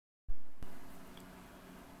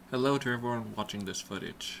Hello to everyone watching this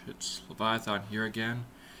footage. It's Leviathan here again.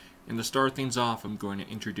 And to start things off, I'm going to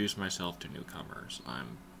introduce myself to newcomers.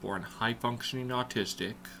 I'm born high-functioning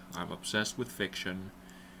autistic, I'm obsessed with fiction,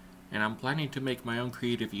 and I'm planning to make my own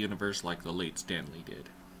creative universe like the late Stanley did.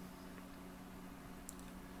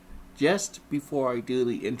 Just before I do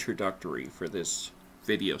the introductory for this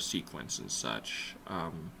video sequence and such,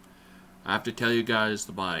 I have to tell you guys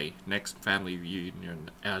that my next family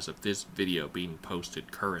reunion, as of this video being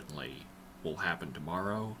posted currently, will happen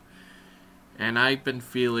tomorrow. And I've been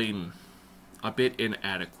feeling a bit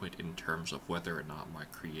inadequate in terms of whether or not my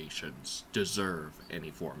creations deserve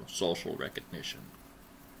any form of social recognition.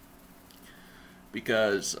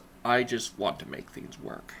 Because I just want to make things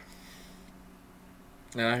work.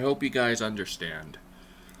 And I hope you guys understand.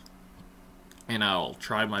 And I'll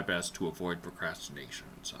try my best to avoid procrastination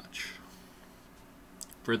and such.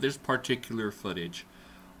 For this particular footage,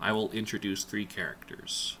 I will introduce 3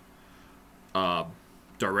 characters.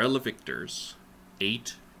 Darella Victors,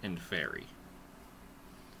 8, and Fairy.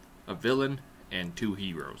 A villain and 2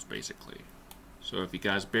 heroes, basically. So if you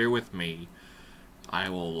guys bear with me, I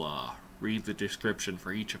will read the description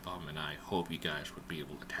for each of them, and I hope you guys would be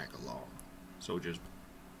able to tag along. So just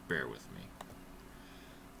bear with me.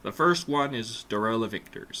 The first one is Darella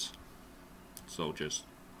Victors. So just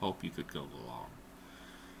hope you could go along.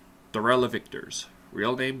 Darella Victors,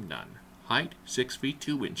 real name none, height 6 feet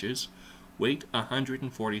 2 inches, weight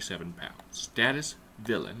 147 pounds, status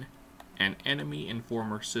villain, and enemy and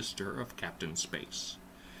former sister of Captain Space.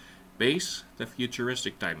 Base, the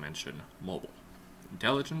Futuristic Dimension, mobile.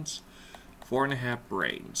 Intelligence, 4.5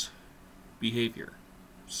 brains. Behavior,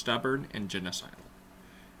 stubborn and genocidal.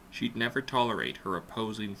 She'd never tolerate her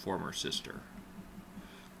opposing former sister.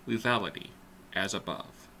 Lethality, as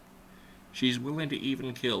above. She's willing to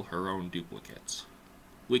even kill her own duplicates.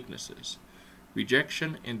 Weaknesses,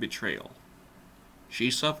 rejection and betrayal. She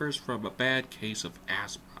suffers from a bad case of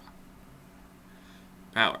asthma.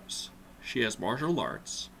 Powers, she has martial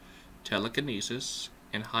arts, telekinesis,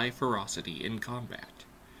 and high ferocity in combat.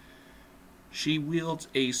 She wields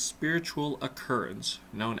a spiritual occurrence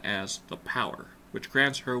known as the Power, which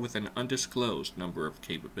grants her with an undisclosed number of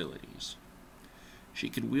capabilities. She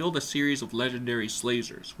can wield a series of legendary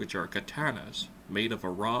slayers, which are katanas made of a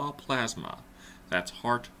raw plasma that's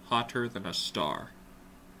hotter than a star.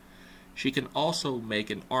 She can also make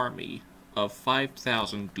an army of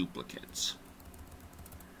 5,000 duplicates.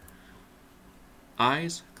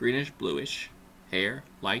 Eyes greenish-bluish, hair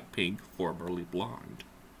light pink, formerly blonde.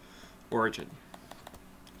 Origin.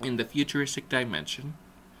 In the Futuristic Dimension,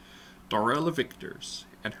 Darella Victors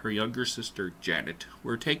and her younger sister Janet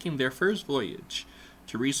were taking their first voyage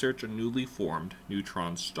to research a newly formed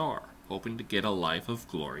neutron star, hoping to get a life of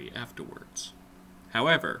glory afterwards.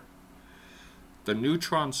 However, the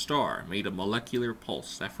neutron star made a molecular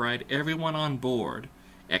pulse that fried everyone on board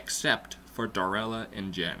except for Darella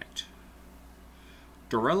and Janet.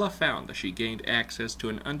 Darella found that she gained access to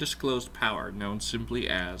an undisclosed power known simply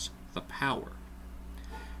as the Power,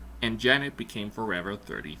 and Janet became forever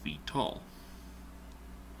 30 feet tall.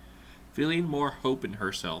 Feeling more hope in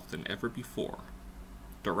herself than ever before,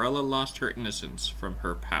 Darella lost her innocence from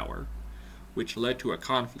her power, which led to a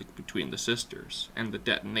conflict between the sisters and the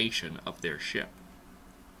detonation of their ship.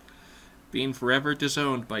 Being forever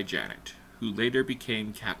disowned by Janet, who later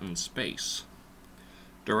became Captain Space,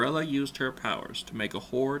 Darella used her powers to make a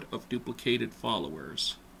horde of duplicated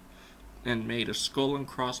followers and made a skull and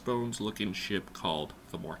crossbones looking ship called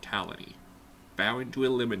the Mortality, vowing to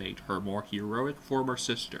eliminate her more heroic former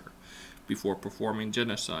sister before performing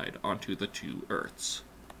genocide onto the 2 Earths.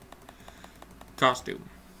 Costume.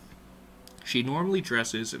 She normally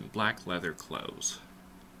dresses in black leather clothes.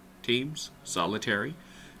 Teams, solitary,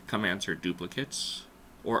 commands her duplicates,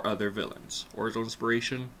 or other villains. Origin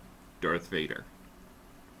inspiration, Darth Vader.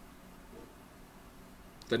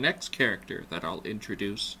 The next character that I'll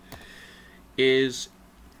introduce is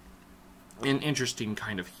an interesting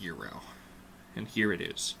kind of hero. And here it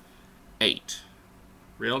is. 8.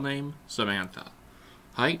 Real name, Samantha.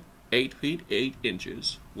 Height, 8 feet 8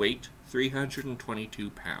 inches. Weight, 322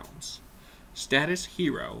 pounds. Status,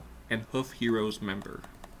 hero, and Hoof Heroes member.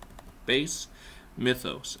 Base,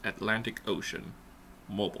 Mythos, Atlantic Ocean.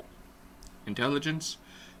 Mobile. Intelligence,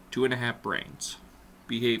 2.5 brains.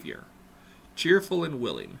 Behavior, cheerful and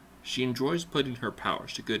willing. She enjoys putting her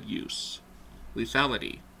powers to good use.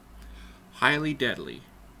 Lethality, highly deadly.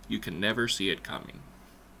 You can never see it coming.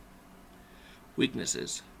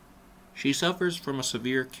 Weaknesses. She suffers from a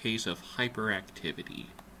severe case of hyperactivity.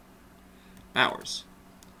 Powers.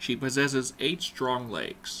 She possesses 8 strong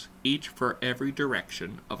legs, each for every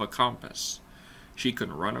direction of a compass. She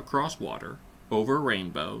can run across water, over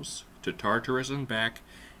rainbows, to Tartarus and back,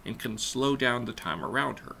 and can slow down the time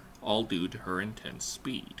around her, all due to her intense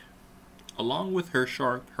speed. Along with her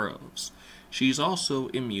sharp hooves, she's also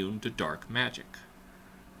immune to dark magic.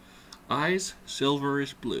 Eyes,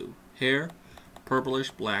 silverish blue. Hair,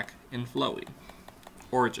 purplish black and flowing.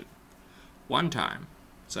 Origin. One time,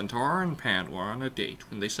 Centaur and Pan were on a date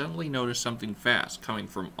when they suddenly noticed something fast coming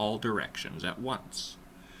from all directions at once.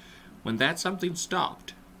 When that something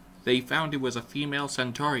stopped, they found it was a female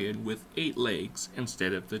Centaurian with 8 legs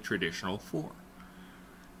instead of the traditional 4.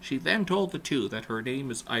 She then told the two that her name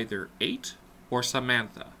is either 8 or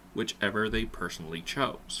Samantha, whichever they personally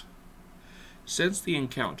chose. Since the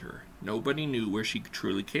encounter, nobody knew where she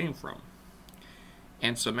truly came from,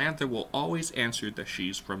 and Samantha will always answer that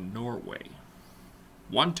she's from Norway.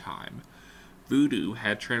 One time, Voodoo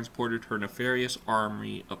had transported her nefarious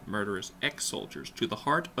army of murderous ex-soldiers to the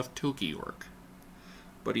heart of Tokyork.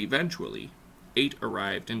 But eventually, 8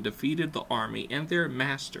 arrived and defeated the army and their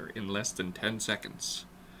master in less than 10 seconds.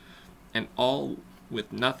 And all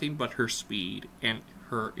with nothing but her speed and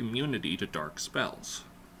her immunity to dark spells.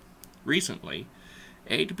 Recently,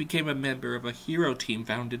 8 became a member of a hero team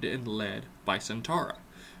founded and led by Centaura,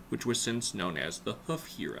 which was since known as the Hoof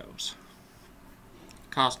Heroes.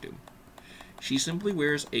 Costume. She simply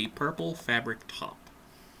wears a purple fabric top.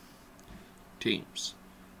 Teams.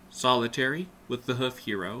 Solitary with the Hoof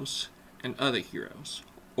Heroes and other heroes.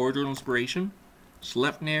 Order inspiration.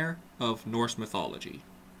 Sleipnir of Norse mythology.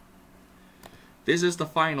 This is the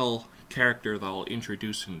final character that I'll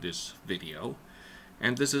introduce in this video,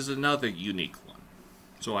 and this is another unique one,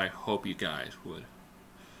 so I hope you guys would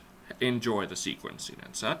enjoy the sequencing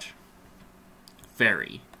and such.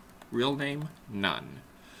 Fairy. Real name, None.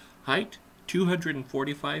 Height,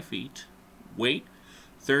 245 feet. Weight,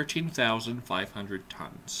 13,500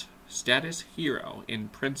 tons. Status, Hero in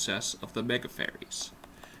Princess of the Mega Fairies.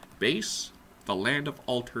 Base, the Land of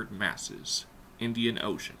Altered Masses. Indian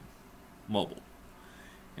Ocean. Mobile.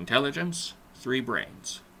 Intelligence, 3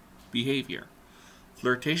 brains. Behavior.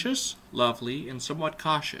 Flirtatious, lovely, and somewhat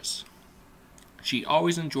cautious. She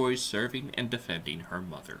always enjoys serving and defending her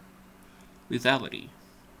mother. Lethality.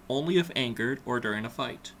 Only if angered or during a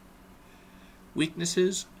fight.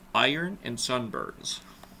 Weaknesses, iron and sunburns.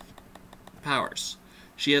 Powers.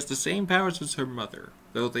 She has the same powers as her mother,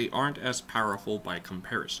 though they aren't as powerful by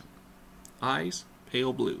comparison. Eyes,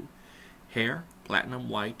 pale blue. Hair, platinum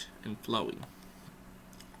white and flowing.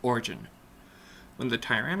 Origin. When the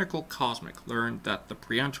tyrannical Cosmic learned that the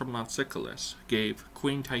Priantrum Nonsiculus made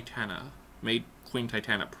Queen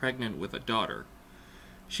Titanna pregnant with a daughter,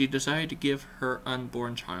 she decided to give her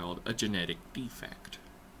unborn child a genetic defect.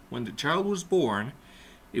 When the child was born,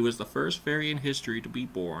 it was the first fairy in history to be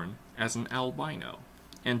born as an albino,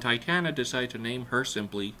 and Titanna decided to name her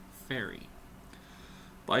simply Fairy.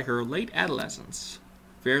 By her late adolescence,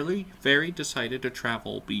 Fairy decided to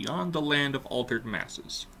travel beyond the land of altered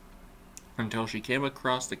masses, until she came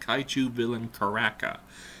across the kaiju villain Karaka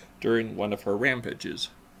during one of her rampages.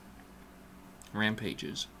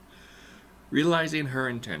 Realizing her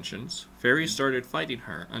intentions, Fairy started fighting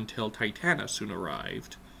her until Titanna soon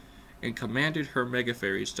arrived and commanded her Mega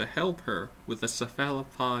Fairies to help her with the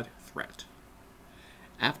cephalopod threat.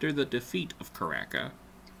 After the defeat of Karaka,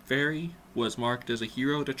 Fairy was marked as a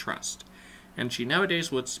hero to trust, and she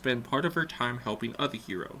nowadays would spend part of her time helping other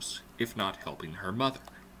heroes, if not helping her mother.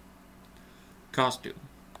 Costume.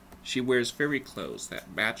 She wears fairy clothes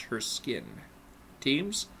that match her skin.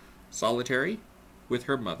 Teams. Solitary, with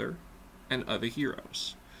her mother, and other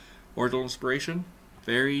heroes. Order inspiration.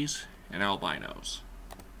 Fairies and albinos.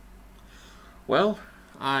 Well,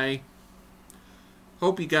 I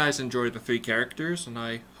hope you guys enjoyed the 3 characters, and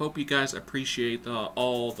I hope you guys appreciate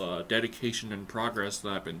all the dedication and progress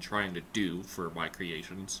that I've been trying to do for my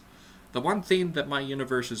creations. The one thing that my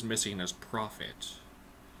universe is missing is profit.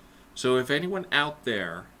 So if anyone out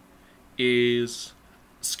there is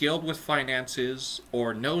skilled with finances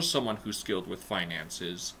or knows someone who's skilled with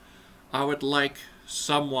finances, I would like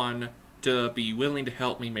someone to be willing to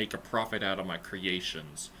help me make a profit out of my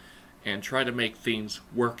creations and try to make things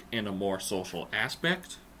work in a more social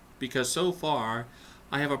aspect, because so far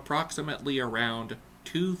I have approximately around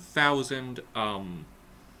 2,000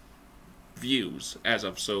 views as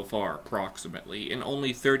of so far, approximately, and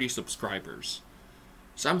only 30 subscribers.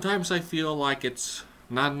 Sometimes I feel like it's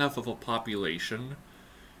not enough of a population,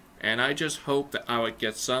 and I just hope that I would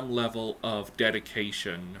get some level of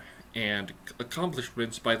dedication and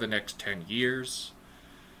accomplishments by the next 10 years,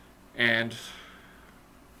 and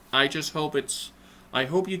I just hope I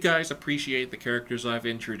hope you guys appreciate the characters I've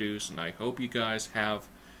introduced, and I hope you guys have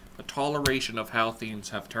a toleration of how things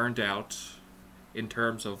have turned out in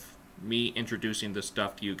terms of me introducing this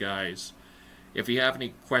stuff to you guys. If you have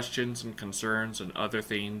any questions and concerns and other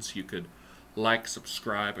things, you could like,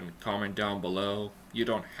 subscribe, and comment down below. You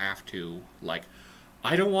don't have to. Like,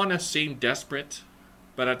 I don't want to seem desperate,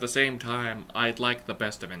 but at the same time, I'd like the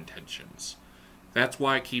best of intentions. That's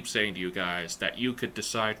why I keep saying to you guys that you could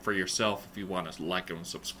decide for yourself if you want to like and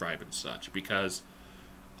subscribe and such, because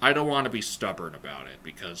I don't want to be stubborn about it,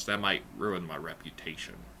 because that might ruin my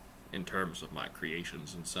reputation in terms of my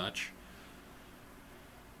creations and such.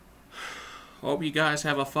 Hope you guys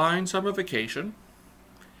have a fine summer vacation,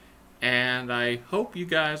 and I hope you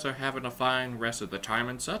guys are having a fine rest of the time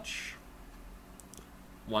and such.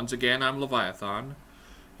 Once again, I'm Leviathan.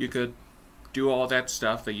 You could do all that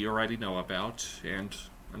stuff that you already know about, and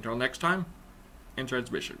until next time, in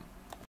transmission.